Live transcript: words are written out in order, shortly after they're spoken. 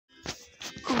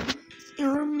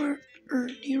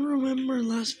remember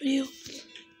last video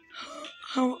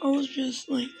how I was just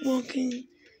like walking,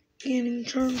 getting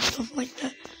charms, stuff like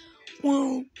that.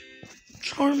 Well,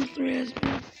 Charm 3 has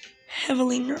been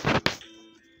heavily nerfed.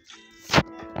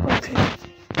 Okay.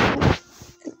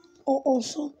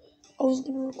 Also, I was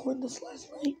gonna record this last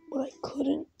night, but I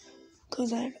couldn't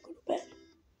because I had to go to bed.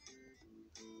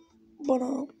 But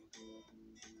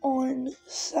on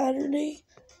Saturday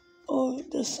of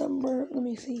December, let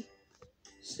me see.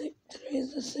 Today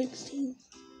is the 16th.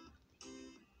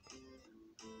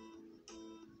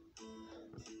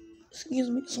 Excuse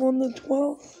me. So on the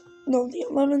 12th, no, the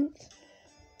 11th,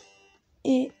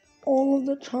 all of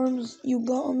the charms you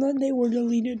got on that day were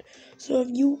deleted. So if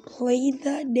you played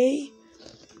that day,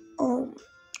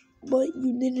 but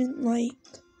you didn't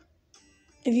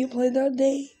if you played that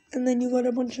day and then you got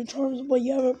a bunch of charms, but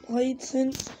you haven't played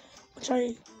since, which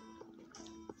I've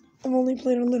only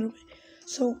played a little bit.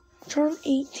 So charm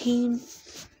 18.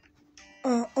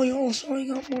 I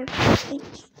got more. 18.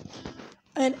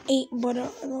 I had 8, but I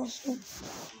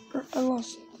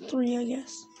lost 3, I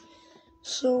guess.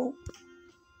 So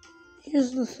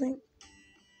here's the thing.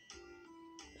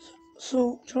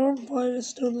 So charm 5 is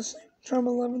still the same. Charm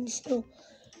 11 is still.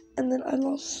 And then I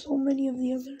lost so many of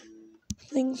the other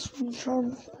things from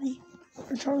charm 3.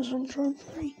 Or charms from charm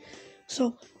 3.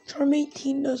 So charm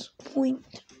 18 does 0.03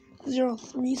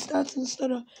 stats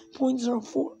instead of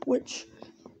 0.04,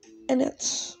 and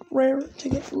it's rare to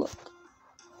get luck.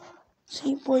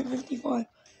 See, 0.55. Now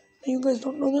you guys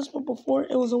don't know this, but before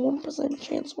it was a 1%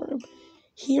 chance for him.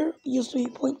 Here it used to be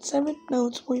 0.7, now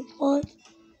it's 0.5.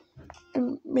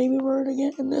 And maybe rare to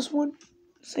get in this one,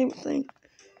 same thing.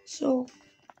 So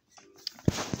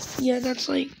yeah, that's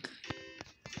like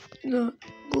the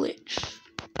glitch.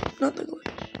 Not the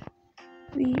glitch.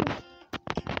 The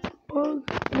bug,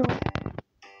 no.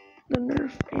 The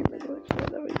nerf and the glitch. Yeah,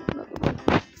 there we go, not the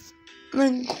bug. And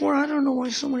then core, I don't know why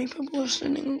so many people are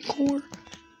sending on core.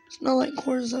 It's not like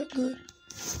core is that good.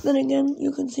 Then again,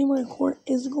 you can see my core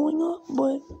is going up,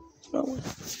 but it's not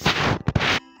worth it.